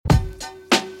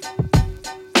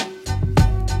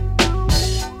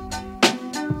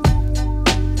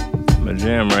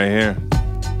jam right here.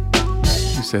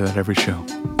 You say that every show.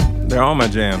 They're all my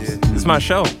jams. It's my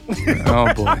show.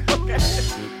 Oh, boy.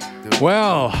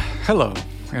 Well, hello,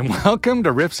 and welcome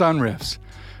to Riffs on Riffs,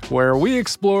 where we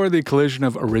explore the collision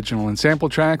of original and sample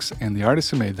tracks and the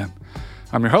artists who made them.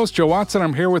 I'm your host, Joe Watson.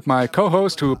 I'm here with my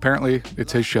co-host, who apparently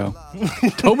it's his show,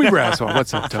 Toby Braswell.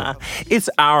 What's up, Toby? It's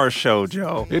our show,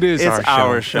 Joe. It is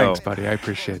our show. Thanks, buddy. I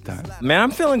appreciate that. Man,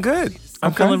 I'm feeling good.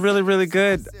 I'm feeling really, really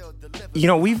good. You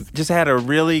know, we've just had a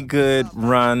really good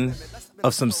run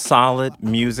of some solid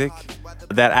music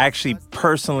that I actually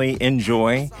personally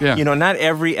enjoy. Yeah. You know, not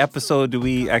every episode do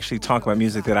we actually talk about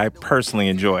music that I personally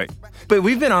enjoy. But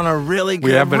we've been on a really good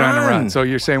run. We have been on a run. So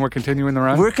you're saying we're continuing the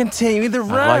run? We're continuing the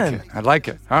run. I like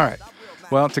it. All right.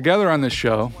 Well, together on this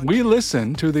show, we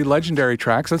listen to the legendary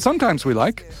tracks that sometimes we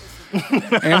like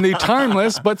and the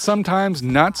timeless but sometimes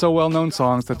not so well-known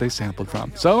songs that they sampled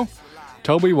from. So,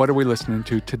 Toby, what are we listening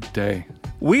to today?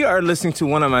 We are listening to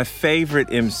one of my favorite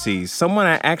MCs, someone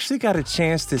I actually got a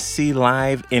chance to see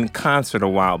live in concert a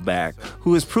while back,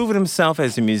 who has proven himself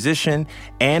as a musician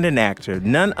and an actor,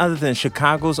 none other than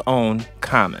Chicago's own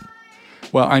Common.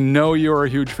 Well, I know you're a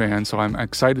huge fan, so I'm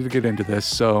excited to get into this.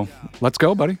 So let's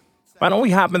go, buddy. Why don't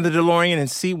we hop in the DeLorean and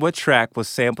see what track was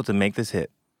sampled to make this hit?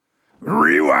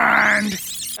 Rewind!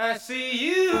 I see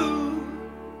you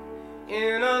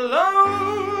in a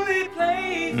lonely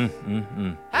place.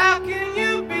 How can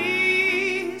you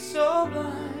be so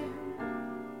blind?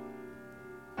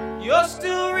 You're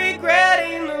still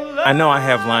regretting the love. I know I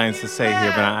have lines to say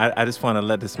here, but I just want to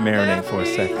let this marinate for a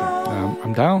second.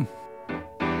 I'm down.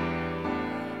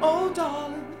 Oh,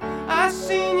 darling, I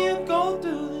seen you go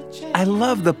through the change. I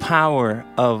love the power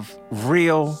of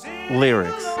real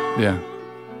lyrics. Yeah.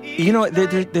 You know,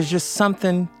 there's just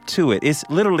something to it. It's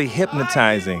literally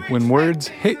hypnotizing. When words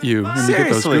hit you and you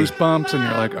get those Seriously. goosebumps and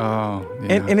you're like, oh,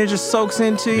 yeah. And it just soaks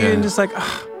into you and just like,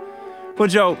 ah. Well,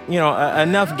 Joe, you know,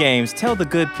 enough games. Tell the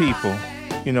good people,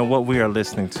 you know, what we are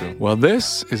listening to. Well,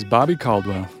 this is Bobby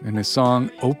Caldwell and his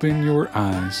song, Open Your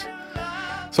Eyes.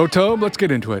 So, Tobe, let's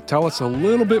get into it. Tell us a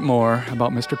little bit more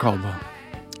about Mr. Caldwell.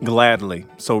 Gladly.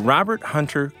 So Robert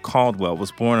Hunter Caldwell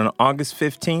was born on August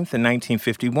 15th in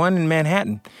 1951 in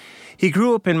Manhattan. He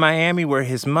grew up in Miami where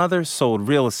his mother sold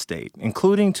real estate,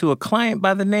 including to a client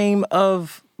by the name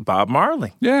of Bob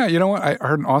Marley. Yeah, you know what? I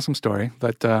heard an awesome story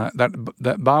that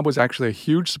Bob was actually a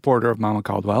huge supporter of Mama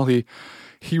Caldwell. He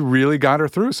really got her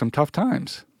through some tough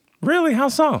times. Really? How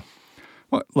so?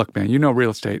 Well, look, man, you know real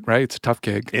estate, right? It's a tough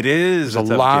gig. It is. There's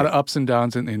a lot of ups and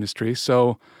downs in the industry.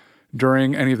 So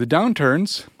during any of the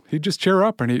downturns, he'd just cheer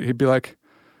up and he'd be like,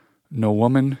 no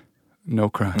woman, no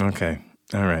cry. Okay.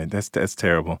 All right. That's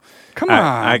terrible. Come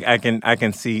on. I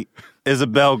can see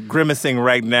Isabel grimacing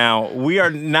right now. We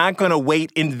are not going to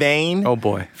wait in vain. Oh,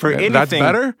 boy. For anything. That's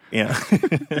better? Yeah.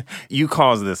 You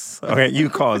caused this. Okay. You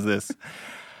caused this.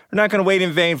 We're not going to wait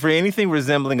in vain for anything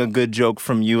resembling a good joke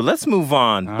from you. Let's move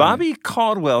on. Bobby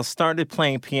Caldwell started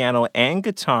playing piano and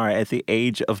guitar at the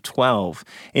age of 12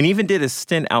 and even did a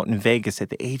stint out in Vegas at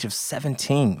the age of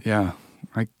 17. Yeah.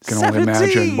 I can only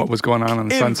imagine what was going on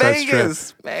the Sunset Vegas.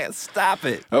 Strip. Man, stop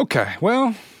it. Okay. Well,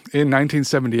 in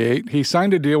 1978, he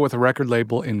signed a deal with a record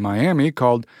label in Miami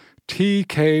called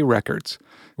TK Records,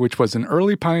 which was an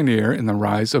early pioneer in the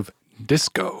rise of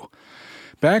disco.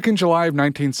 Back in July of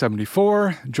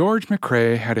 1974, George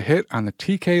McCrae had a hit on the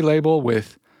TK label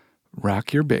with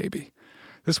Rock Your Baby.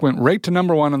 This went right to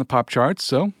number 1 on the pop charts,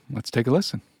 so let's take a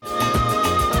listen.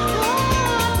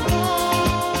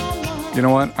 You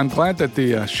know what? I'm glad that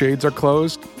the shades are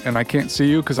closed and I can't see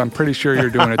you because I'm pretty sure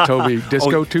you're doing a Toby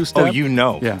disco two-step. Oh, you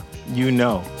know. Yeah. You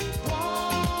know.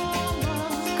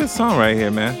 Good song right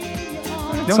here, man.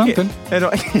 Something.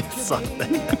 It's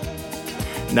something.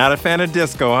 Not a fan of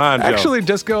disco, huh, Joe? Actually,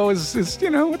 disco is, you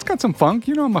know, it's got some funk.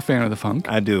 You know I'm a fan of the funk.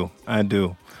 I do.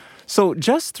 So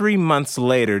just 3 months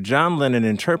later, John Lennon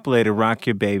interpolated Rock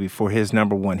Your Baby for his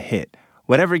number 1 hit,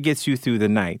 Whatever Gets You Through the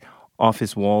Night, off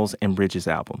his Walls and Bridges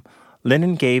album.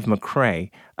 Lennon gave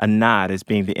McCrae a nod as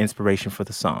being the inspiration for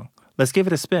the song. Let's give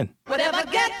it a spin. Whatever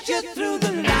gets you through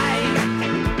the night.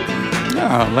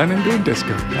 Oh, Lennon doing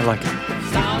disco. I like it.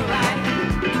 It's all right.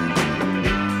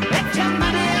 Bet your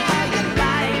money all you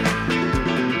like.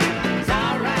 It's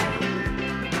all right.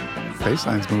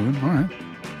 Bassline's moving. All right.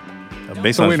 The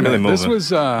bass So line's wait a really minute. moving. This was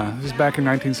back in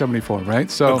 1974, right?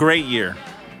 So a great year.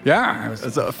 yeah,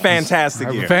 It's a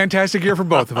fantastic year. A fantastic year for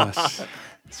both of us.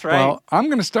 That's right. Well, I'm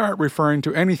going to start referring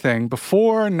to anything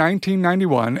before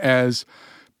 1991 as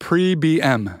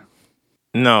pre-BM.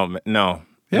 No,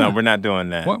 Yeah. we're not doing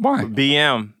that. Why?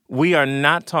 BM we are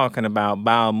not talking about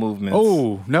bowel movements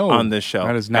Oh, no. on this show.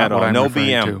 That is not at what all. I'm No referring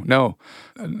BM. to. No.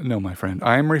 No, my friend.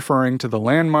 I'm referring to the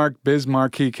landmark Biz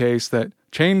Markie case that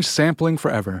changed sampling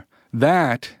forever.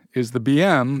 That is the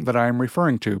BM that I'm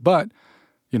referring to. But,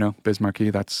 Biz Markie,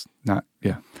 that's not,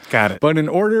 yeah. Got it. But in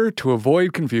order to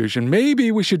avoid confusion,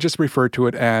 maybe we should just refer to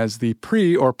it as the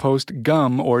pre or post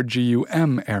GUM or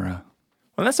GUM era.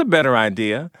 Well, that's a better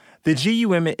idea. The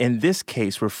GUM in this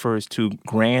case refers to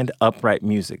Grand Upright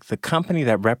Music, the company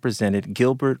that represented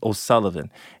Gilbert O'Sullivan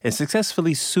and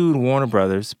successfully sued Warner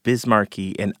Brothers, Biz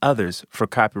Markie, and others for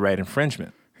copyright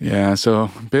infringement. Yeah, so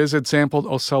Biz had sampled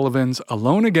O'Sullivan's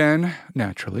Alone Again,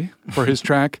 naturally, for his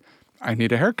track, I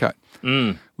Need a Haircut,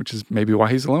 which is maybe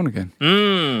why he's alone again.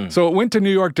 So it went to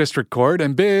New York District Court,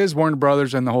 and Biz, Warner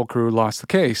Brothers, and the whole crew lost the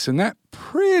case. And that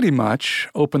pretty much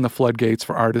opened the floodgates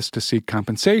for artists to seek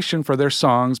compensation for their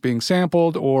songs being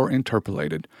sampled or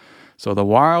interpolated. So the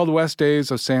Wild West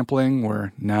days of sampling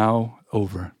were now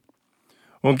over.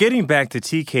 Well, getting back to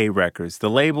TK Records, the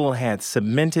label had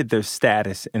cemented their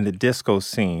status in the disco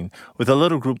scene with a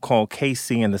little group called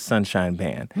KC and the Sunshine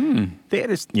Band. They had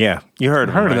you heard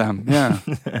of them. Heard of right? them,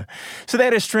 yeah. So they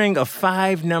had a string of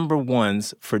 5 number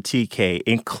ones for TK,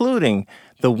 including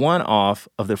the one off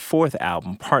of their 4th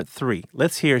album, Part 3.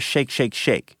 Let's hear Shake, Shake,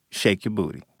 Shake, Shake Your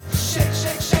Booty. Shake,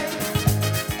 shake, shake.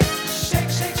 Shake,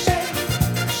 shake, shake.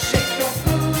 Shake your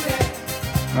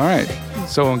booty. All right.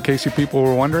 So in case you people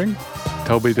were wondering,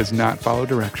 Toby does not follow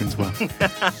directions well.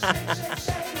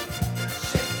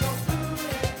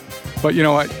 But you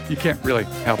know what? You can't really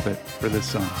help it for this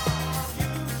song.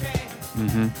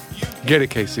 Get it,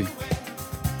 Casey.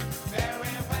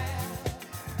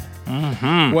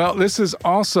 Well, this is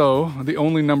also the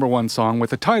only number one song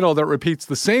with a title that repeats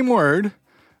the same word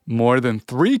more than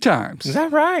 3 times. Is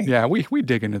that right? Yeah, we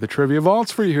dig into the trivia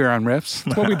vaults for you here on Riffs.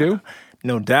 That's what we do.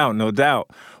 No doubt, no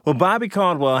doubt. Well, Bobby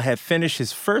Caldwell had finished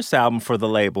his first album for the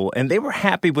label, and they were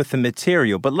happy with the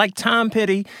material. But like Tom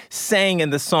Petty sang in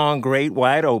the song Great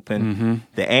Wide Open,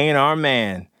 the A&R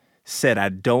man said, I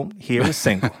don't hear a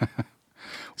single.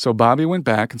 So Bobby went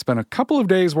back and spent a couple of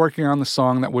days working on the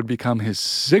song that would become his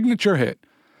signature hit,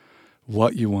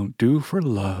 What You Won't Do for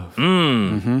Love.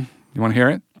 You want to hear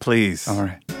it? Please. All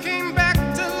right. Came back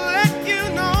to let you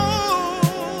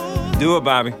know. Do it,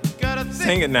 Bobby. Got a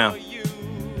Sing it now.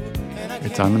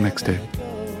 It's on the mixtape.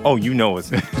 Oh, you know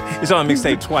it's on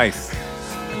mixtape twice. This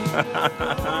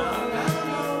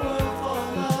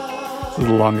is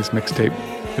the longest mixtape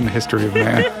in the history of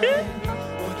man.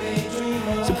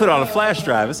 So put it on a flash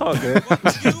drive. It's all good.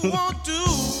 You won't do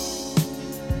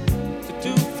to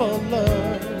do for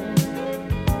love.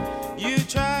 You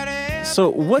tried it. So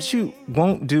What You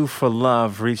Won't Do for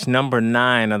Love reached number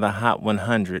 9 on the Hot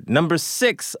 100, number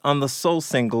 6 on the Soul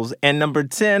Singles, and number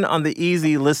 10 on the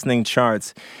Easy Listening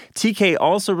charts. TK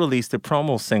also released a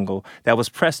promo single that was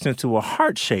pressed into a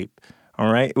heart shape,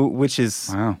 all right, which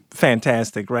is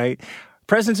fantastic, right?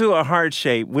 Pressed into a heart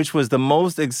shape, which was the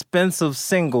most expensive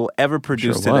single ever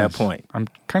produced Sure to that was. point. I'm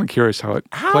kind of curious how it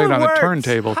How played it on worked. a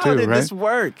turntable How too, did right? this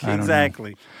work? I don't know.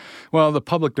 Exactly. Well, the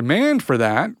public demand for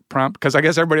that because I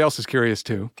guess everybody else is curious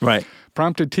too, Right.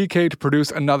 prompted TK to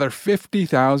produce another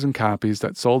 50,000 copies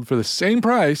that sold for the same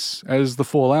price as the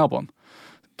full album.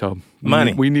 So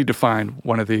Money. We need to find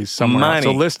one of these somewhere else. So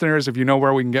Money. listeners, if you know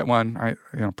where we can get one,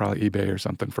 probably eBay or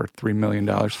something for $3 million.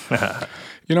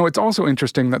 It's also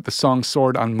interesting that the song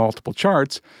soared on multiple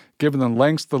charts, given the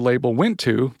lengths the label went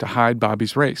to hide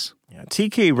Bobby's race. Yeah,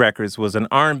 TK Records was an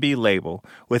R&B label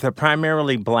with a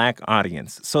primarily black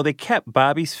audience, so they kept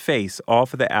Bobby's face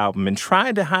off of the album and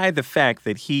tried to hide the fact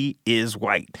that he is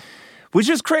white, which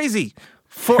is crazy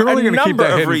for You're only a going to keep number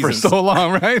that of hidden reasons. for so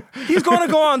long, right? He's going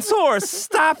to go on tour.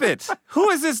 Stop it. Who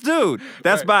is this dude?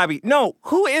 That's Bobby. No,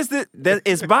 who is that? That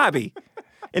is Bobby.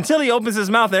 Until he opens his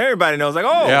mouth and everybody knows, like,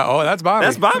 oh, Yeah, that's Bobby.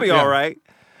 that's Bobby, Yeah. all right.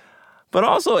 But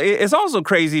also, it's also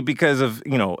crazy because of,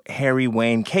 Harry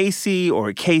Wayne Casey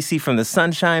or Casey from the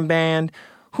Sunshine Band,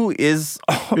 who is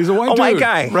He's a white white dude,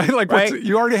 guy. right? Like, right?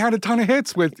 you already had a ton of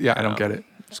hits with. Yeah, I don't get it.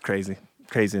 It's crazy.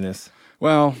 Craziness.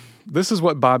 Well, this is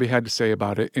what Bobby had to say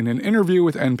about it in an interview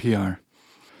with NPR.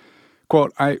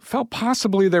 Quote, I felt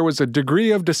possibly there was a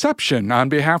degree of deception on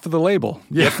behalf of the label.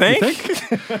 Yeah, think?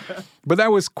 But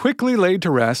that was quickly laid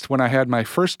to rest when I had my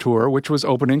first tour, which was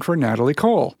opening for Natalie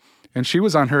Cole. And she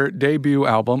was on her debut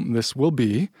album, This Will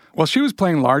Be. Well, she was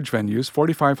playing large venues,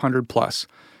 4,500 plus.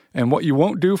 And What You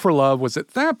Won't Do for Love was at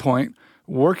that point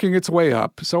working its way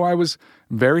up. So I was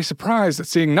very surprised at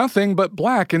seeing nothing but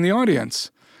black in the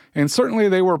audience. And certainly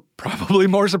they were probably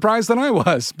more surprised than I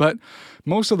was. But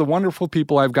most of the wonderful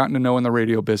people I've gotten to know in the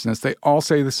radio business, they all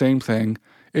say the same thing.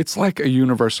 It's like a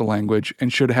universal language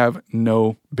and should have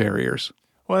no barriers.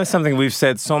 Well, that's something we've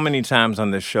said so many times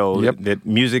on this show, Yep. that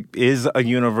music is a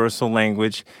universal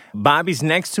language. Bobby's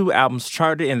next two albums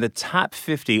charted in the top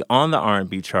 50 on the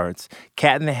R&B charts.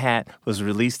 Cat in the Hat was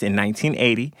released in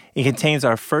 1980. It contains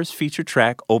our first feature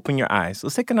track, Open Your Eyes.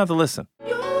 Let's take another listen.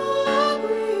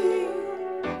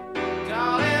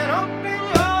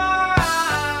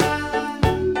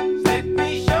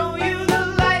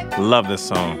 Love this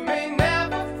song.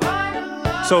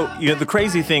 So, the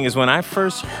crazy thing is when I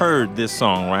first heard this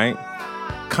song, right?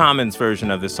 Common's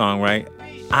version of this song, right?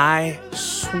 I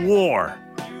swore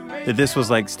that this was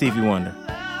like Stevie Wonder.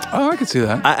 Oh, I can see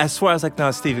that. I swore I was like, no,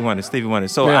 it's Stevie Wonder, Stevie Wonder.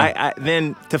 So Yeah. I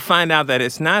then to find out that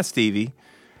it's not Stevie,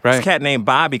 Right. this cat named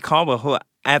Bobby Caldwell, who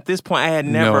at this point I had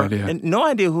No idea. no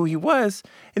idea who he was,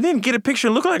 and then get a picture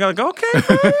and look like, okay,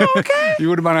 okay. You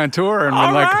would have been on tour and All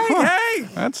been like, right, huh, hey.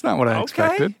 that's not what I Okay.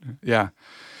 expected. Yeah.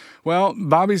 Well,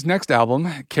 Bobby's next album,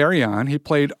 Carry On, he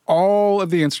played all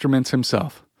of the instruments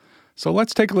himself. So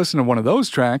let's take a listen to one of those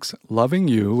tracks, Loving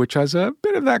You, which has a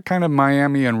bit of that kind of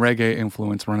Miami and reggae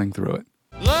influence running through it.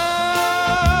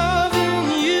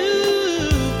 Loving you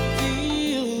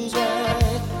feels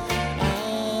right.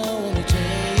 I wanna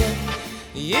tell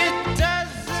you, it does.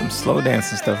 Some slow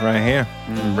dancing stuff right here.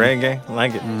 Reggae,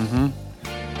 like it.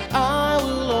 I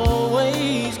will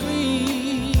always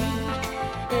grieve.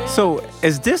 So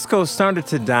as disco started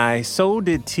to die, so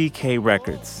did TK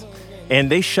Records, and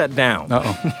they shut down.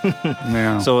 Uh-oh.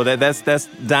 Yeah. So that's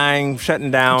dying,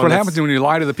 shutting down. That's what happens when you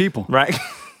lie to the people. Right?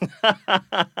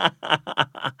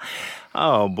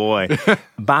 Oh, boy.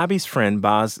 Bobby's friend,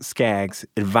 Boz Scaggs,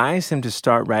 advised him to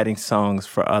start writing songs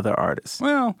for other artists.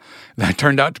 Well, that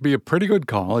turned out to be a pretty good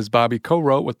call as Bobby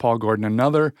co-wrote with Paul Gordon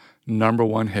another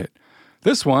 #1 hit.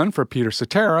 This one for Peter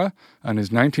Cetera on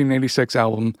his 1986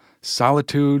 album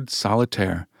Solitude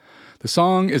Solitaire. The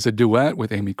song is a duet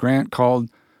with Amy Grant called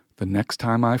The Next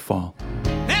Time I Fall.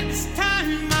 Next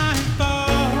time I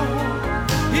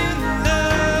fall in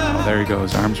love, Oh, there he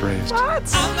goes, arms raised. I'll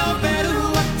know better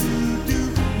what to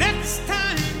do. Next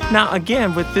time I Now,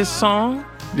 again, with this song,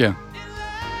 Yeah.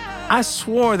 I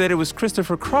swore that it was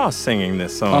Christopher Cross singing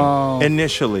this song Oh.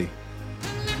 initially.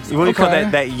 What do you call Okay.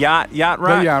 that yacht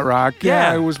rock? The Yacht Rock.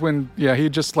 Yeah, Yeah. it was when, he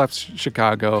had just left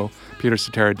Chicago. Peter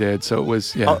Cetera did, so it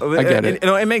was, Oh, I get it.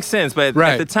 It makes sense, but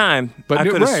Right. at the time, But I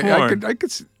could have right, sworn. I could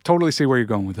totally see where you're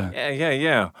going with that.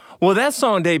 Yeah. Well, that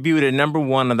song debuted at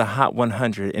 #1 on the Hot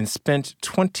 100 and spent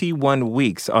 21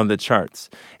 weeks on the charts.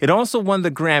 It also won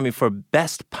the Grammy for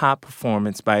Best Pop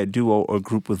Performance by a Duo or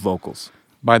Group with Vocals.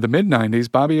 By the mid-90s,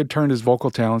 Bobby had turned his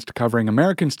vocal talents to covering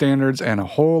American standards and a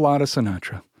whole lot of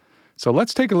Sinatra. So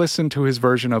let's take a listen to his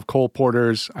version of Cole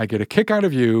Porter's I Get a Kick Out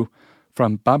of You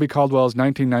from Bobby Caldwell's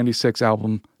 1996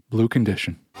 album, Blue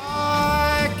Condition.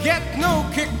 I get no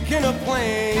kick in a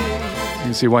plane. You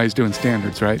can see why he's doing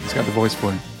standards, right? He's got the voice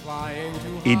for it. Flying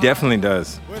too He definitely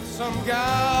does. with some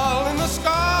gal in the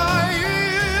sky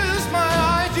is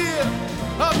my idea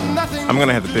of nothing. I'm going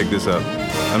to have to pick this up.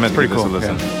 I'm going to Pretty give this a cool,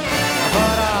 listen.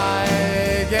 But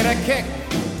I get a kick.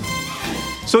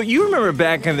 So you remember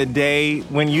back in the day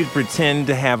when you'd pretend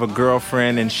to have a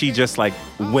girlfriend and she just like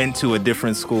went to a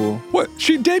different school? What?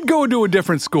 She did go to a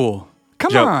different school.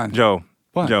 Come on. Joe,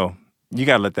 What? Joe, you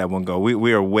got to let that one go.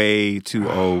 We are way too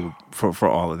old for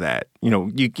all of that.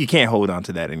 You can't hold on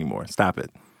to that anymore. Stop it.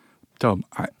 Tom,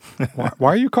 why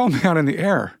are you calling me out in the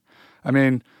air? I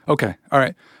mean, okay, all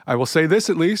right. I will say this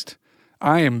at least.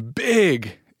 I am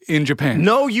big in Japan.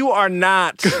 No, you are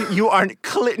not. You are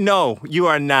no, you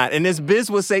are not. And this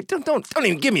Biz will say, don't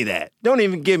even give me that. Don't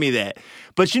even give me that.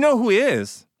 But you know who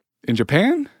is? In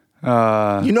Japan?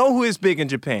 You know who is big in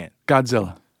Japan?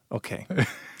 Godzilla. Okay.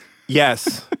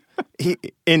 Yes,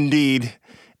 indeed.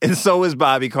 And so is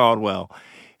Bobby Caldwell.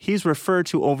 He's referred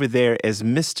to over there as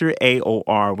Mr.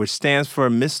 AOR, which stands for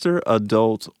Mr.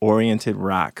 Adult Oriented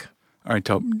Rock. All right,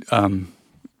 Tobe. Do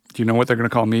you know what they're going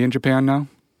to call me in Japan now?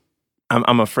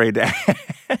 I'm afraid that.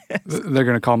 They're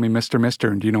going to call me Mr. Mister.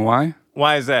 And do you know why?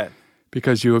 Why is that?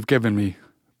 Because you have given me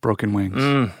broken wings.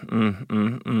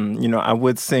 I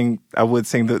would sing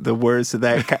the words to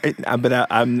that, but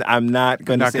I'm not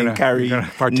going to Not sing gonna- Kyrie. you're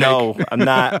gonna partake. No,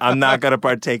 I'm not going to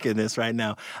partake in this right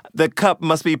now. The cup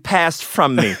must be passed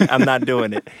from me. I'm not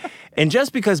doing it. And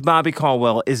just because Bobby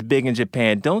Caldwell is big in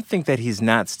Japan, don't think that he's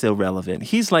not still relevant.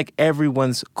 He's like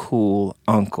everyone's cool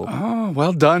uncle. Oh,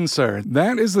 well done, sir.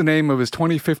 That is the name of his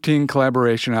 2015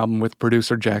 collaboration album with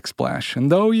producer Jack Splash.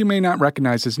 And though you may not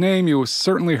recognize his name, you have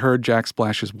certainly heard Jack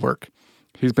Splash's work.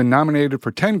 He's been nominated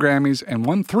for 10 Grammys and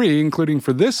won 3, including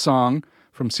for this song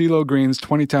from CeeLo Green's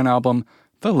 2010 album,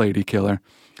 The Lady Killer.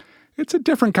 It's a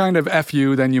different kind of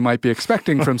FU than you might be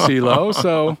expecting from CeeLo,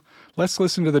 so let's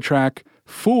listen to the track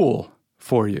Fool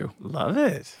for you. Love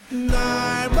it. I'm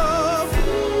a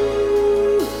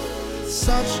fool,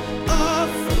 such a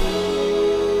fool.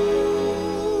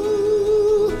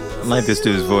 I like this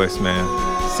dude's voice, man.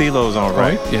 CeeLo's on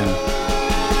right. Yeah.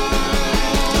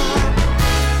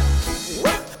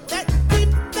 That deep,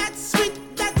 that sweet,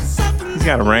 that something. He's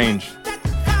got a range. That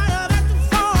fire, that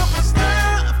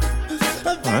funk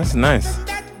stuff. Oh, that's nice.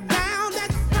 That down,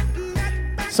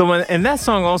 that So, and that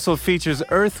song also features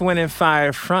Earth, Wind, and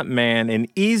Fire frontman and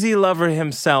Easy Lover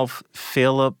himself,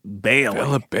 Philip Bailey.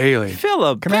 Philip Bailey.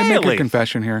 Philip Can Bailey. I make a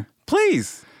confession here?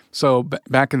 Please. So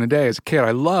back in the day as a kid,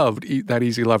 I loved that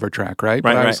Easy Lover track, right?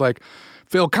 But I was like,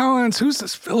 Phil Collins, who's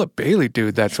this Philip Bailey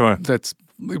dude? That's right.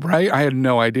 I had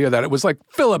no idea that it was like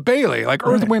Philip Bailey, like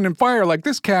Earth, Wind, and Fire. Like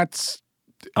this cat's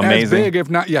amazing. as big, if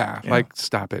not, like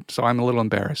stop it. So I'm a little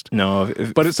embarrassed. No.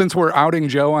 But since we're outing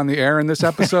Joe on the air in this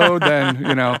episode, then,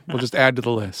 we'll just add to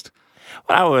the list.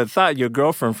 Well, I would have thought your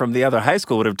girlfriend from the other high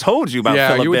school would have told you about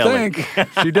Philip you would Bailey. think.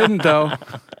 She didn't, though.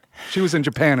 She was in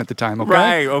Japan at the time,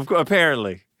 okay? Right,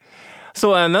 apparently.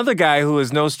 So another guy who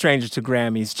is no stranger to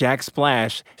Grammys, Jack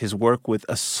Splash, his work with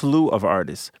a slew of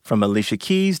artists, from Alicia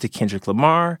Keys to Kendrick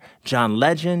Lamar, John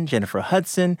Legend, Jennifer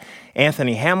Hudson,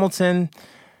 Anthony Hamilton.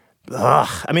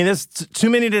 There's too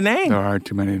many to name. There are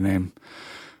too many to name.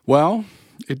 Well,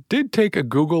 it did take a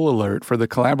Google alert for the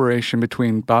collaboration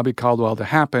between Bobby Caldwell to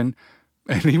happen,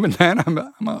 and even then,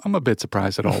 I'm a bit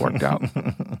surprised it all worked out.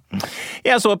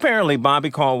 Yeah, so apparently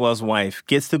Bobby Caldwell's wife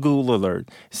gets the Google alert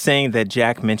saying that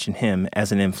Jack mentioned him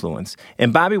as an influence.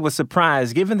 And Bobby was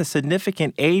surprised given the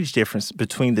significant age difference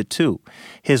between the two.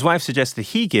 His wife suggested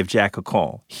he give Jack a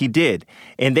call. He did.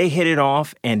 And they hit it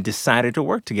off and decided to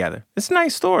work together. It's a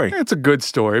nice story. It's a good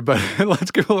story, but let's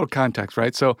give a little context,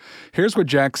 right? So here's what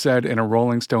Jack said in a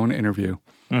Rolling Stone interview.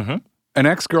 Mm-hmm. An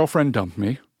ex-girlfriend dumped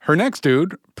me. Her next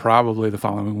dude, probably the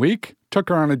following week, took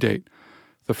her on a date.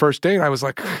 The first date, I was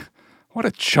like, what a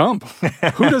chump.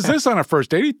 Who does this on a first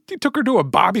date? He took her to a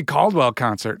Bobby Caldwell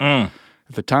concert. At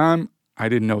the time, I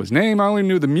didn't know his name. I only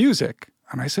knew the music.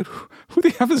 And I said, who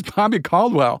the hell is Bobby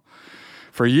Caldwell?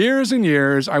 For years and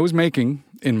years, I was making,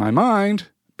 in my mind,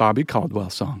 Bobby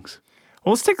Caldwell songs.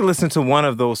 Well, let's take a listen to one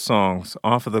of those songs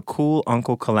off of the Cool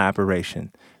Uncle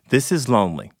collaboration. This is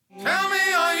Lonely. Tell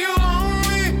me, are you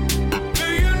lonely? Do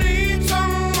you need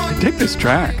someone? I dig this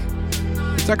track.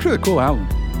 It's actually a cool album.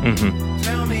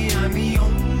 Tell me I'm the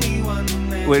only one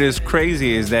that What is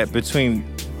crazy is that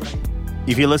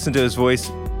if you listen to his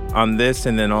voice on this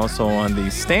and then also on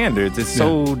these standards, it's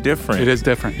so different. It is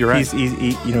different. You're right.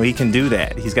 He can do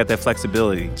that. He's got that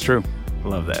flexibility. It's true.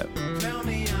 Love that.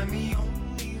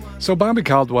 So Bobby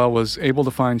Caldwell was able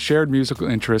to find shared musical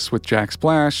interests with Jack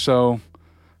Splash, so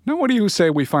now what do you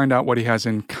say we find out what he has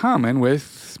in common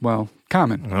with,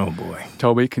 Common? Oh, boy.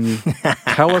 Toby, can you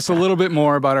tell us a little bit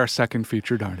more about our second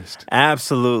featured artist?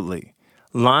 Absolutely.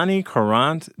 Lonnie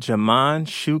Courant Jaman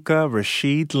Shuka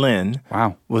Rashid Lynn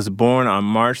was born on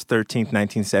March 13th,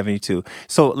 1972.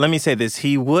 So let me say this.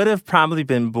 He would have probably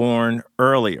been born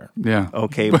earlier. Yeah.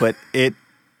 Okay, but it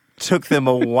took them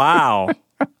a while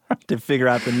to figure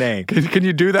out the name. Can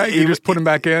you do that? You just put him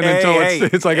back in until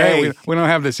it's like, hey, we don't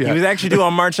have this yet. He was actually due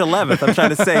on March 11th. I'm trying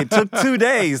to say it took 2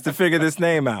 days to figure this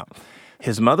name out.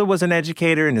 His mother was an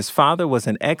educator and his father was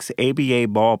an ex-ABA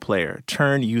ball player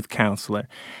turned youth counselor.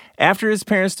 After his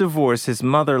parents' divorce, his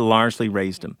mother largely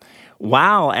raised him.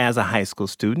 While as a high school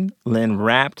student, Lynn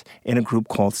rapped in a group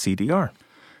called CDR.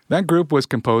 That group was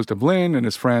composed of Lynn and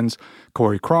his friends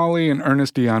Corey Crawley and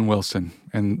Ernest Dion Wilson.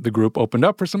 And the group opened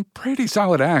up for some pretty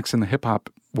solid acts in the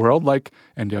hip-hop world like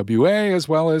NWA as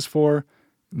well as for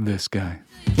this guy.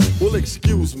 Well,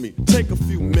 excuse me, take a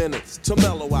few minutes to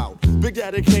mellow out. Big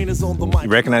Daddy Kane is on the mic. You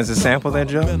recognize the sample there,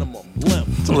 Joe?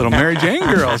 It's a little Mary Jane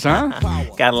Girls, huh?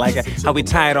 Gotta like it. How we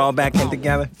tie it all back in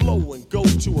together. Flow and go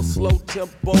to a slow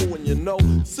tempo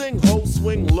and sing ho,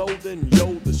 swing low, then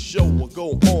the show will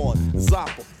go on as I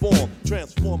perform,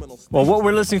 transforming on stage. Well, what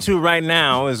we're listening to right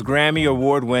now is Grammy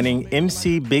Award-winning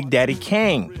MC Big Daddy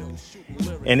Kane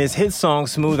and his hit song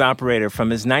Smooth Operator from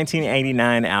his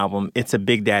 1989 album It's a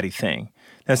Big Daddy Thing.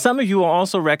 Now, some of you will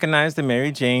also recognize the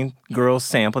Mary Jane Girls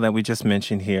sample that we just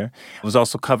mentioned here. It was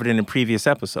also covered in a previous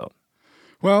episode.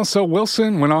 Well, so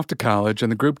Wilson went off to college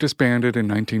and the group disbanded in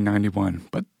 1991.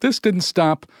 But this didn't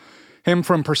stop him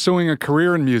from pursuing a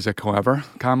career in music, however.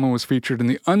 Common was featured in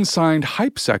the unsigned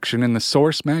hype section in the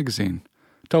Source magazine.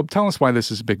 Tobe, tell us why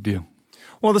this is a big deal.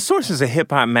 Well, The Source is a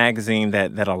hip-hop magazine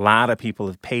that a lot of people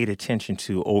have paid attention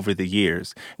to over the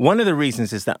years. One of the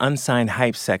reasons is the unsigned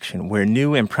hype section, where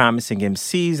new and promising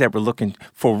MCs that were looking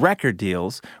for record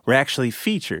deals were actually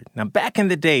featured. Now, back in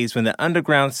the days when the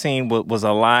underground scene was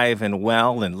alive and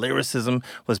well and lyricism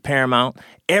was paramount,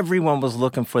 everyone was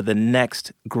looking for the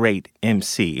next great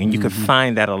MC. And you could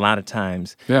find that a lot of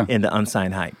times in the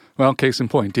unsigned hype. Well, case in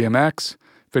point, DMX,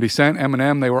 50 Cent,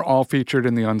 Eminem, they were all featured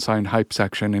in the unsigned hype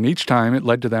section, and each time it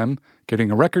led to them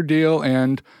getting a record deal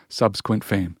and subsequent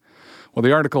fame. Well,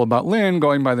 the article about Lynn,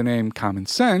 going by the name Common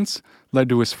Sense, led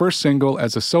to his first single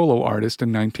as a solo artist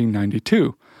in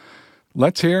 1992.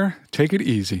 Let's hear Take It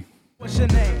Easy. What's your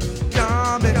name?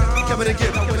 Common. Coming to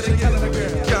get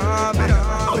Common.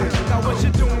 Now what you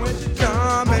doing?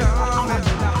 Common.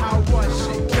 How was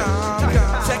she? Common.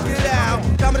 Check it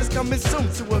out. Common is coming soon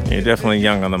to a You're definitely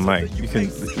young on the mic.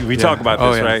 We talk about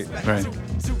this, right? Right.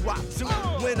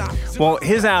 Well,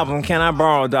 his album, Can I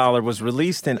Borrow a Dollar, was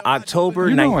released in October 19th.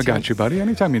 You know I got you, buddy.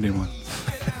 Anytime you need one.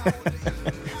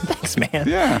 Thanks, man.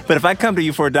 Yeah. But if I come to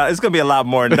you for $1, it's going to be a lot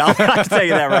more than $1. I can tell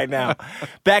you that right now.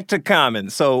 Back to Common.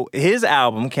 So his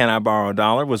album, Can I Borrow a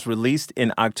Dollar, was released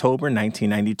in October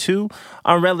 1992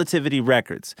 on Relativity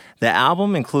Records. The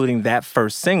album, including that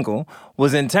first single,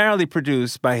 was entirely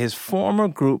produced by his former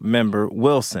group member,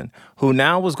 Wilson, who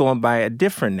now was going by a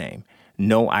different name,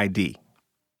 No ID.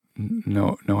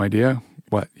 No idea.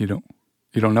 What? You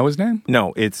don't know his name?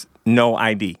 No, it's No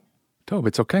ID. Tobe,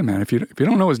 it's okay, man. If you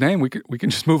don't know his name, we can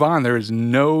just move on. There is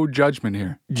no judgment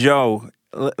here. Joe,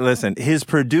 listen, his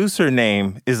producer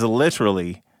name is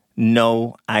literally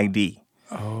No ID.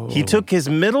 Oh. He took his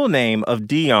middle name of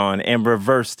Dion and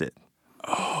reversed it.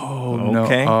 Oh,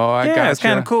 Okay. no. Oh, I yeah, gotcha. it's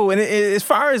kind of cool. And as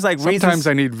far as like Sometimes reasons,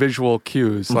 I need visual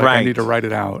cues. Like I Right. need to write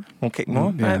it out. okay,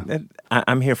 well, Yeah.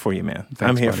 I'm here for you, man. Thanks,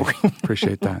 I'm here buddy. for you.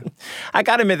 Appreciate that. I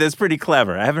gotta admit, that's pretty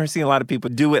clever. I haven't seen a lot of people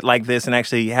do it like this and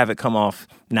actually have it come off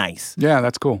nice. Yeah,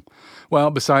 that's cool.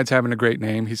 Well, besides having a great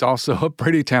name, he's also a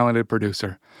pretty talented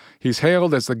producer. He's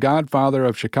hailed as the godfather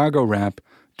of Chicago rap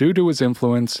due to his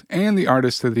influence and the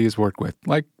artists that he has worked with,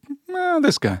 like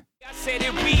this guy. I said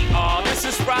it we are, this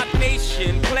is Rock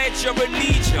Nation. Pledge your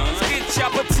allegiance, get your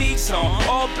boutiques on.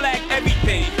 All black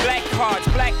everything, black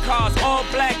cars, all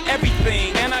black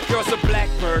everything. And our girls are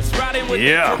blackbirds, riding with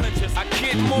Yeah. the villagers. I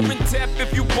get more in depth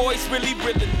if you boys really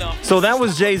real enough. So that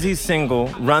was Jay-Z's single,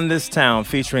 Run This Town,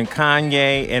 featuring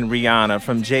Kanye and Rihanna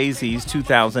from Jay-Z's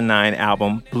 2009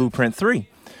 album, Blueprint 3.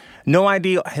 No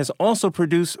ID has also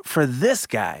produced for this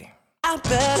guy. I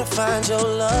better find your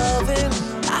loving.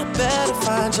 I better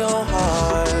find your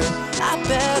heart. I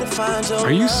better find your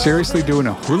Are you seriously doing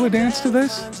a hula dance to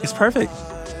this? It's perfect.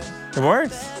 It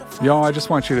works. Y'all, I just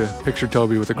want you to picture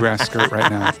Toby with a grass skirt right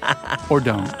now. Or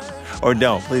don't. Or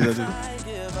don't. Please don't do it.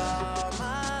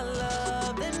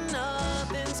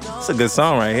 It's a good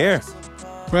song right here.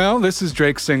 Well, this is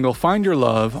Drake's single, Find Your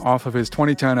Love, off of his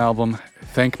 2010 album,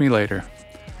 Thank Me Later.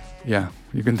 Yeah,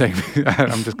 you can thank me.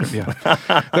 I'm just going to,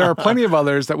 yeah. There are plenty of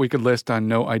others that we could list on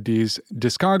No ID's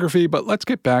discography, but let's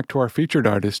get back to our featured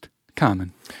artist,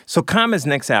 Common. So Common's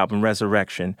next album,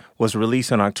 Resurrection, was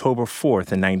released on October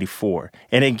 4th in 94,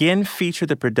 and again featured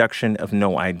the production of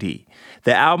No ID.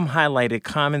 The album highlighted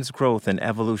Common's growth and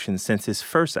evolution since his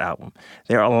first album.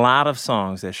 There are a lot of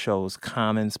songs that shows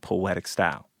Common's poetic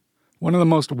style. One of the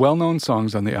most well-known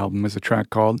songs on the album is a track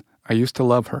called I Used to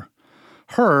Love Her.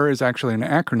 Her is actually an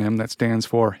acronym that stands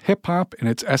for Hip-Hop in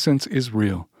its essence is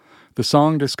real. The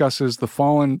song discusses the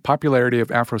fallen popularity of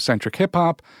Afrocentric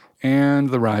hip-hop and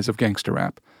the rise of gangster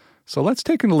rap. So let's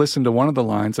take a listen to one of the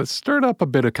lines that stirred up a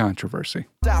bit of controversy.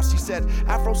 She said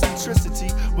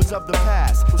Afrocentricity was of the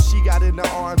past. So she got into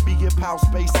R&B, hip house,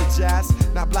 space, and jazz.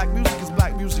 Now black music is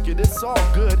black music, and it's all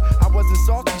good. I wasn't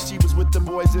salty, she was with the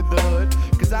boys in the hood.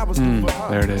 Cause I was good for her.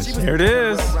 there it is. She was There it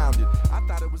is. well-rounded. I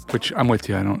thought it was Which I'm with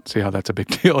you. I don't see how that's a big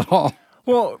deal at all.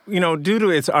 Well, due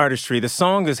to its artistry, the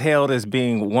song is hailed as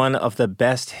being one of the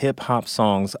best hip-hop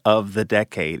songs of the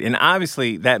decade. And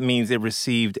obviously, that means it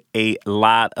received a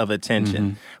lot of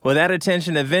attention. Well, that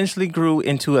attention eventually grew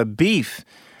into a beef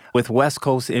with West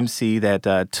Coast MC that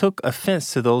took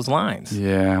offense to those lines.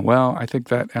 Yeah, well, I think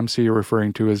that MC you're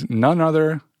referring to is none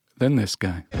other than this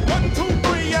guy. 1, 2,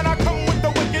 3, and I come with the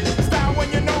wicked style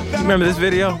when you know that. Remember this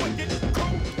video?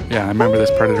 Yeah, I remember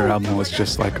this Predator album was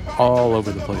just like all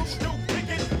over the place.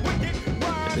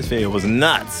 This video was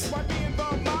nuts.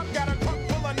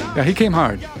 Yeah, he came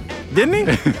hard. Didn't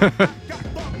he?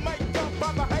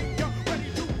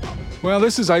 Well,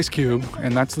 this is Ice Cube,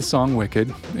 and that's the song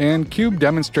Wicked. And Cube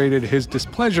demonstrated his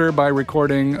displeasure by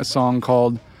recording a song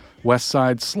called West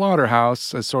Side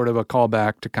Slaughterhouse as sort of a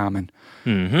callback to Common.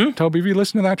 Toby, have you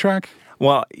listened to that track?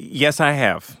 Well, yes, I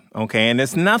have. Okay, and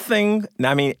it's nothing.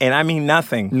 I mean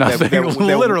nothing. Nothing,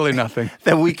 literally nothing.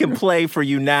 That we can play for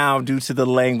you now due to the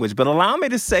language. But allow me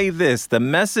to say this: the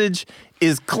message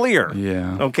is clear.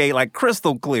 Yeah. Okay, like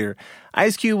crystal clear.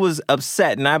 Ice Cube was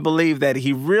upset, and I believe that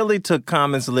he really took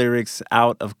Common's lyrics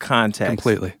out of context.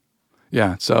 Completely.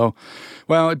 Yeah. So,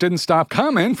 well, it didn't stop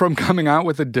Common from coming out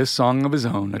with a diss song of his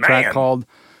own, a track called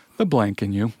 "The Blank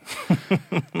in You."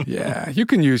 Yeah, you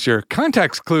can use your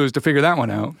context clues to figure that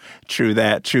one out. True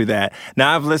that, true that.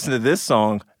 Now, I've listened to this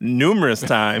song numerous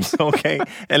times, okay?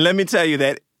 And let me tell you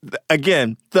that,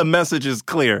 again, the message is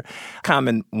clear.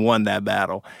 Common won that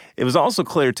battle. It was also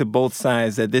clear to both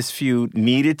sides that this feud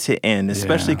needed to end,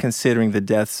 especially considering the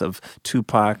deaths of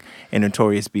Tupac and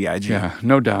Notorious B.I.G. Yeah,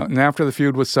 no doubt. And after the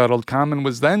feud was settled, Common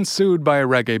was then sued by a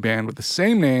reggae band with the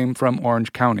same name from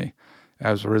Orange County.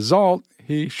 As a result,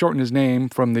 he shortened his name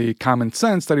from the Common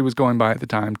Sense that he was going by at the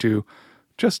time to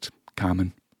just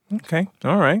Common. Okay,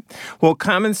 all right. Well,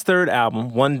 Common's third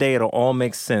album, One Day It'll All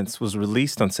Make Sense, was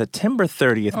released on September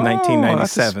 30th,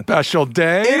 1997. That's a special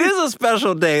day. It is a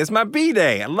special day. It's my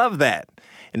B-Day. I love that.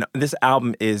 And this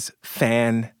album is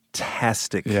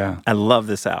fantastic. Yeah. I love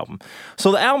this album.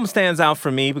 So the album stands out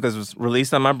for me because it was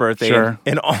released on my birthday. Sure.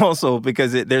 And also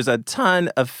because there's a ton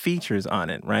of features on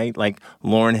it, right? Like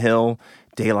Lauryn Hill,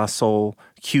 De La Soul,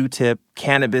 Q-Tip,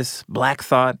 Cannabis, Black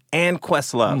Thought, and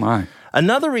Questlove. Oh, my.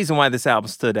 Another reason why this album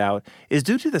stood out is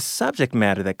due to the subject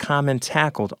matter that Common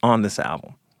tackled on this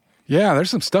album. Yeah, there's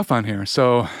some stuff on here.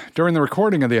 So during the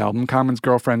recording of the album, Common's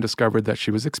girlfriend discovered that she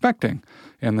was expecting.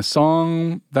 And the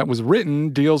song that was written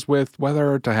deals with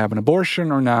whether to have an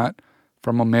abortion or not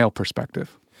from a male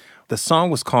perspective. The song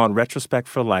was called Retrospect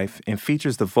for Life and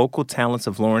features the vocal talents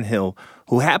of Lauryn Hill,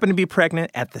 who happened to be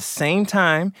pregnant at the same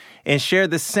time and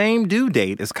shared the same due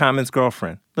date as Common's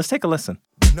girlfriend. Let's take a listen.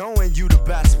 Knowing you the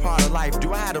best part of life,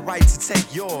 do I have the right to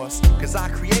take yours? Cause I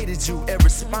created you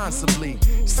irresponsibly.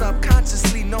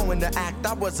 Subconsciously knowing the act,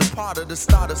 I was a part of the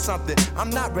start of something. I'm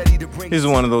not ready to bring. This is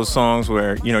one of those songs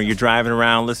where, you know, you're driving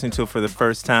around listening to it for the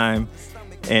first time,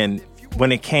 and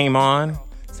when it came on,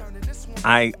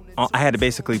 I had to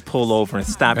basically pull over and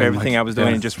stop And everything like, I was doing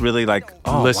yeah. and just really like,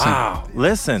 oh, Listen. wow,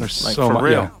 listen. There's like, so for much.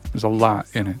 real. Yeah, there's a lot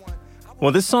in it.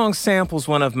 Well, this song samples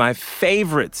one of my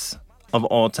favorites of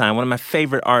all time, one of my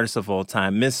favorite artists of all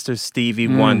time, Mr. Stevie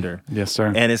Wonder. Yes,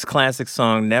 sir. And his classic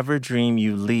song, Never Dream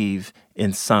You Leave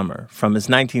in Summer, from his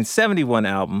 1971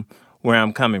 album, Where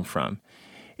I'm Coming From.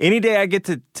 Any day I get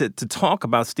to talk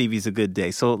about Stevie's a good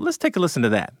day. So let's take a listen to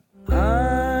that.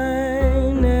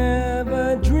 I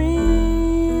never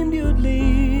dreamed you'd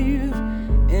leave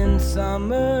in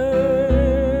summer.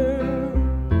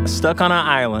 Stuck on an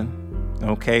island,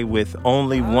 okay, with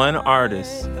only one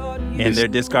artist in their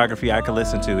discography I could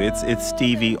listen to. It's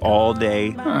Stevie all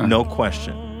day, no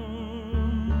question.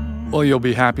 Well, you'll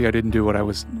be happy I didn't do what I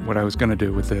was going to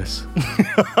do with this.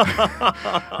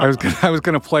 I was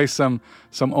going to play some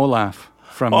Olaf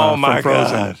from my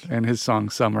Frozen God. and his song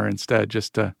Summer instead,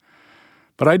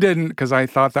 but I didn't because I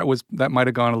thought that might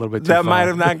have gone a little bit too far. That might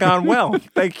have not gone well.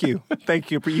 Thank you.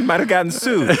 You might have gotten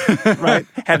sued, right?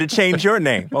 Had to change your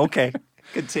name. Okay,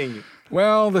 continue.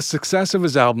 Well, the success of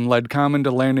his album led Common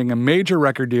to landing a major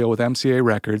record deal with MCA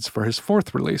Records for his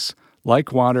fourth release,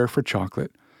 Like Water for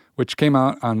Chocolate, which came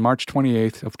out on March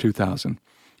 28th of 2000.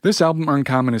 This album earned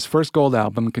Common his first gold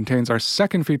album and contains our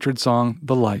second featured song,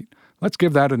 The Light. Let's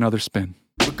give that another spin.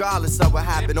 Regardless of what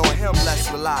happened, on him, let's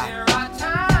rely. There are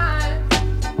times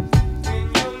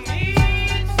when you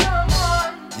need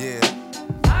someone. Yeah,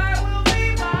 I will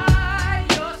be by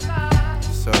your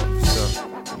side. so.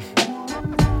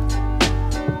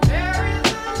 There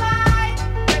is a light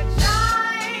that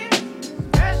shines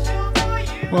special for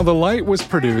you. Well, The Light was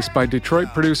produced by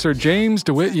Detroit producer James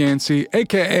DeWitt Yancey,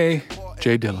 a.k.a.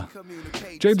 Jay Dilla.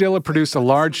 Jay Dilla produced a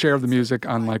large share of the music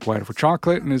on Like Water for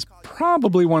Chocolate and is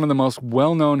probably one of the most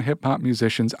well-known hip-hop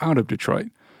musicians out of Detroit.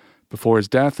 Before his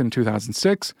death in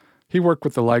 2006, he worked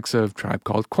with the likes of Tribe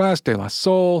Called Quest, De La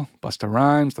Soul, Busta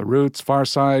Rhymes, The Roots,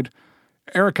 Pharcyde,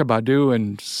 Erykah Badu,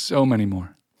 and so many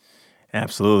more.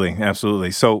 Absolutely, absolutely.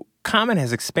 So Common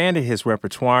has expanded his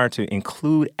repertoire to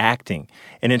include acting.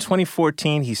 And in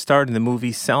 2014, he starred in the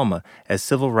movie Selma as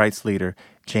civil rights leader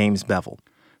James Bevel.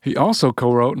 He also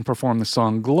co-wrote and performed the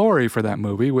song Glory for that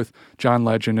movie with John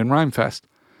Legend and Rhymefest.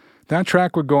 That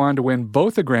track would go on to win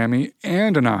both a Grammy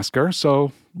and an Oscar,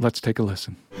 so let's take a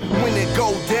listen. When it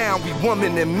go down, we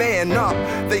woman and man up.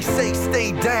 They say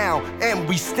stay down, and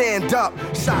we stand up.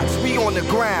 Shots, we on the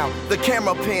ground. The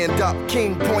camera panned up.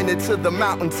 King pointed to the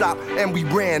mountaintop, and we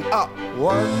ran up.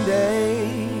 One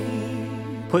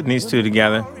day. Putting these two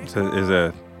together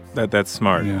that's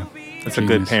smart. Yeah. It's a good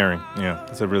Genius. pairing. Yeah,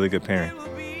 it's a really good pairing.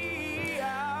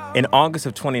 In August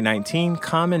of 2019,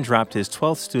 Common dropped his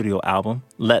 12th studio album,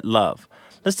 Let Love.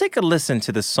 Let's take a listen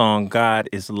to the song God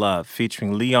is Love,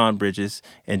 featuring Leon Bridges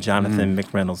and Jonathan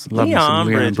McReynolds. Love me some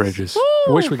Leon Bridges.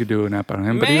 I wish we could do an app on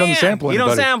him, but he doesn't sample He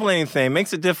anybody. don't sample anything.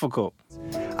 Makes it difficult.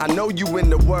 I know you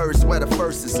in the words where the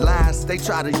first is last. They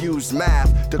try to use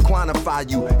math to quantify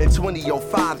you. In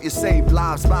 2005, you saved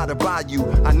lives by the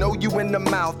bayou. I know you in the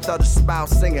mouth of the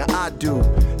spouse singing I do.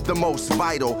 The most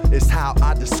vital is how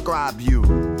I describe you.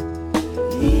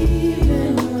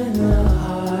 Even when the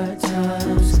hard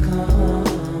times come.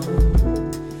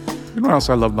 You know what else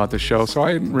I love about this show? So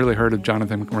I hadn't really heard of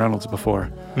Jonathan McReynolds before.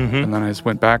 And then I just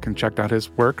went back and checked out his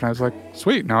work, and I was like,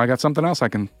 sweet, now I got something else I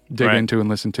can dig Right. into and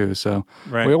listen to. So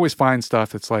Right. we always find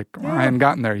stuff that's like, I hadn't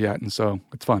gotten there yet, and so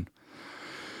it's fun.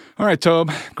 All right,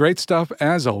 Tobe, great stuff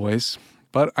as always,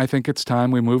 but I think it's time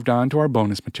we moved on to our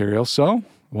bonus material. So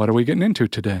what are we getting into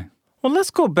today? Well,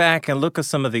 let's go back and look at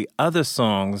some of the other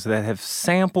songs that have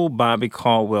sampled Bobby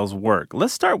Caldwell's work.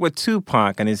 Let's start with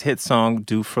Tupac and his hit song,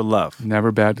 Do for Love.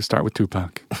 Never bad to start with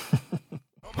Tupac.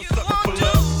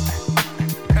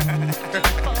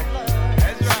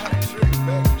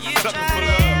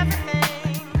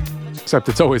 Except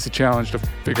it's always a challenge to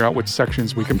figure out which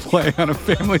sections we can play on a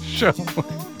family show.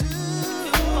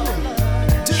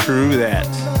 True that.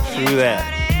 True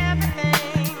that.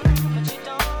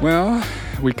 Well,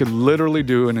 we could literally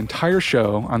do an entire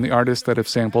show on the artists that have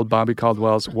sampled Bobby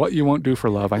Caldwell's What You Won't Do for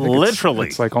Love. I think Literally.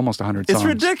 it's like almost 100 It's songs.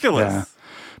 ridiculous. Yeah.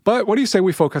 But what do you say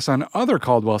we focus on other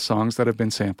Caldwell songs that have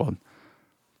been sampled?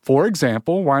 For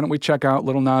example, why don't we check out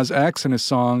Lil Nas X and his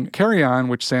song Carry On,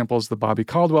 which samples the Bobby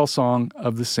Caldwell song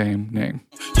of the same name.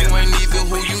 You ain't even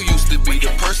who you used to be,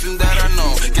 the person that I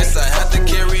know. Guess I had to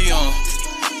carry on.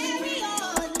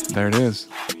 There it is.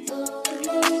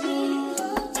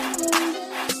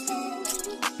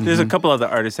 There's a couple other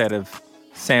artists that have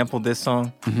sampled this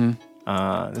song.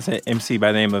 There's an MC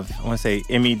by the name of, I want to say,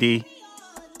 MED.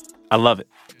 I love it.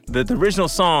 The original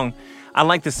song, I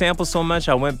like the sample so much,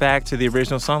 I went back to the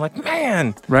original song like,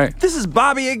 man, Right. this is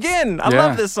Bobby again. I Yeah.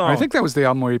 love this song. I think that was the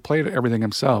album where he played everything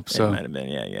himself. It So might have been,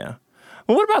 yeah.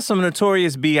 Well, what about some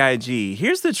Notorious B.I.G.?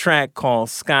 Here's the track called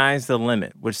Sky's the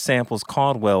Limit, which samples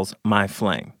Caldwell's My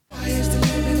Flame.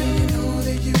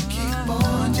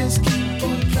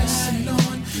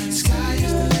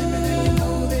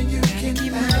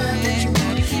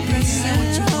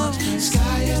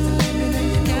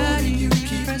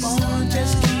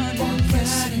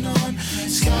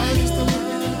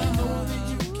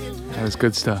 that was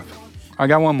good stuff. I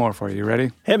got one more for you. You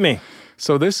ready? Hit me.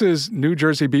 So this is New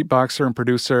Jersey beatboxer and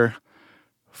producer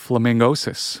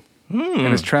Flamingosis.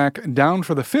 And his track Down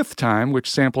for the Fifth Time,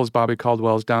 which samples Bobby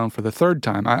Caldwell's Down for the Third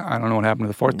Time. I don't know what happened to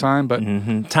the fourth time, but Time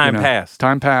you know, passed.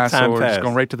 Time passed, Time so we're just passed.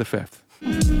 going right to the fifth.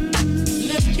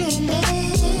 Left your mark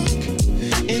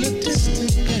in a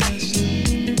distant past,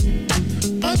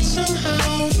 but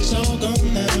somehow it's all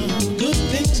gone now. Good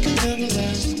things can never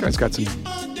last. This guy's got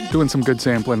doing some good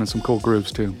sampling and some cool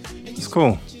grooves too. It's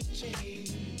cool.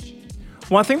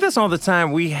 Well, I think that's all the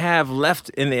time we have left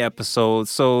in the episode.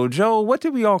 So, Joe, what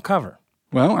did we all cover?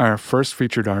 Well, our first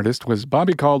featured artist was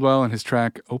Bobby Caldwell and his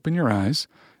track Open Your Eyes,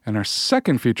 and our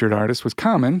second featured artist was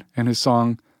Common and his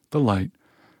song The Light.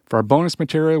 For our bonus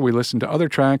material, we listened to other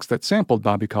tracks that sampled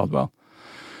Bobby Caldwell.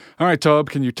 All right, Tobe,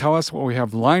 can you tell us what we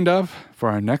have lined up for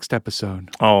our next episode?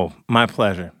 Oh, my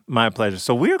pleasure. My pleasure.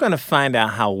 So we're going to find out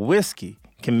how whiskey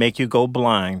can make you go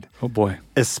blind, Oh boy.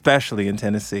 especially in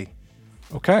Tennessee.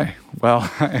 Okay. Well,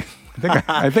 I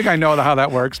think I know how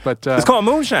that works, but It's called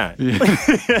moonshine.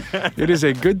 it is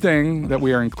a good thing that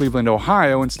we are in Cleveland,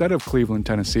 Ohio, instead of Cleveland,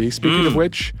 Tennessee. Speaking of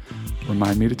which,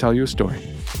 remind me to tell you a story.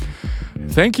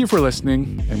 Thank you for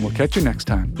listening, and we'll catch you next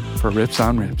time for Rips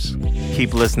on Rips.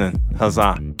 Keep listening.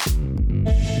 Huzzah.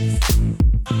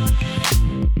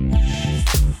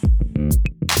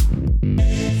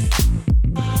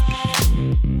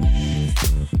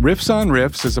 Riffs on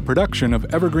Riffs is a production of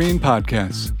Evergreen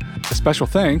Podcasts. A special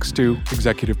thanks to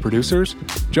executive producers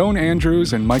Joan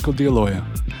Andrews and Michael D'Aloia.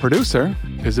 Producer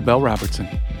Isabel Robertson.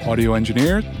 Audio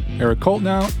engineer Eric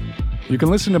Coltnow. You can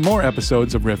listen to more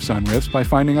episodes of Riffs on Riffs by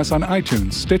finding us on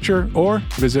iTunes, Stitcher, or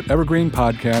visit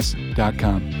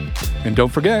evergreenpodcast.com. And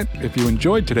don't forget, if you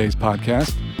enjoyed today's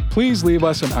podcast, please leave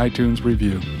us an iTunes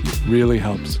review. It really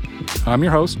helps. I'm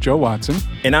your host, Joe Watson.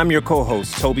 And I'm your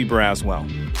co-host, Toby Braswell.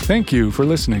 Thank you for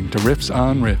listening to Riffs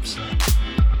on Riffs.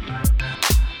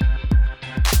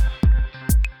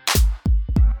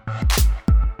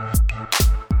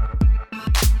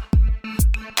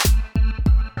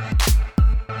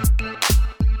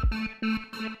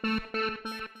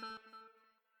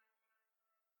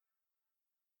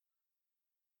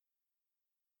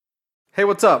 Hey,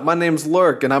 what's up? My name's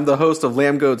Lurk, and I'm the host of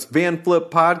Lambgoat's Van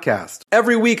Flip podcast.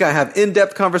 Every week, I have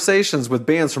in-depth conversations with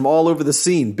bands from all over the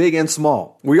scene, big and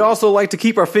small. We also like to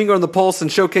keep our finger on the pulse and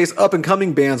showcase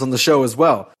up-and-coming bands on the show as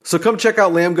well. So come check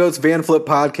out Lambgoat's Van Flip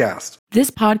podcast.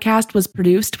 This podcast was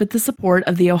produced with the support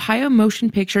of the Ohio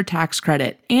Motion Picture Tax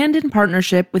Credit and in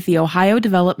partnership with the Ohio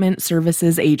Development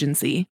Services Agency.